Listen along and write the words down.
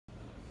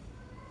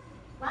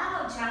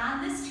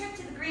John. This trip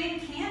to the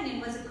Grand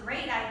Canyon was a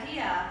great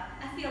idea.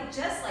 I feel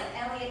just like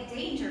Elliot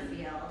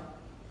Dangerfield.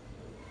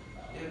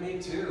 Yeah,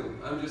 me too.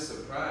 I'm just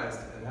surprised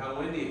at how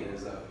windy it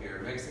is up here.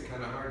 It makes it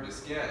kind of hard to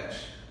sketch.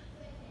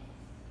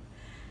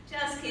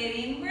 Just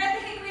kidding. We're at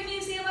the Hickory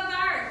Museum of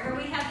Art, where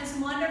we have this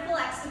wonderful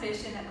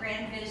exhibition of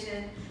Grand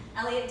Vision.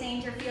 Elliot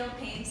Dangerfield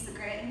paints the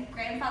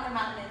Grandfather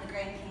Mountain in the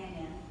Grand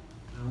Canyon.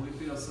 And we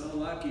feel so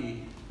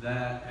lucky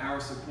that our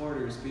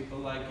supporters, people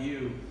like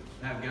you,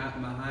 have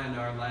gotten behind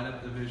our Light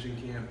Up the Vision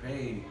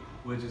campaign,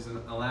 which is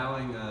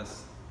allowing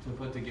us to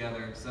put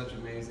together such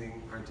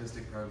amazing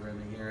artistic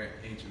programming here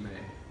at HMA.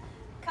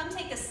 Come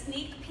take a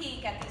sneak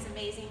peek at these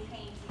amazing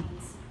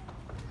paintings.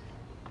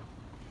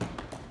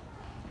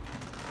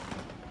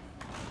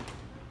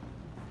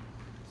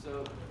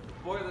 So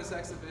for this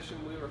exhibition,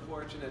 we were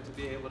fortunate to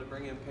be able to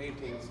bring in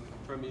paintings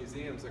from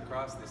museums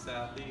across the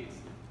Southeast.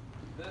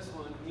 This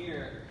one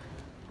here,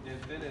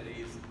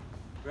 Infinities,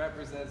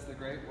 represents the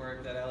great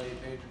work that Elliot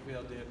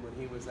Dangerfield did when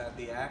he was at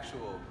the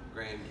actual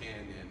Grand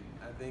Canyon.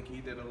 I think he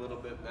did a little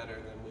bit better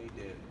than we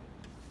did.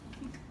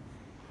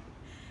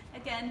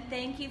 Again,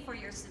 thank you for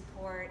your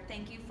support.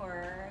 Thank you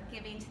for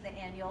giving to the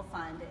annual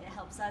fund. It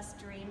helps us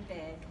dream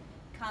big.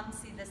 Come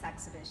see this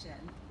exhibition.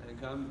 And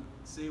come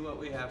see what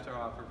we have to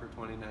offer for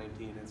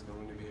 2019. It's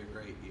going to be a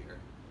great year.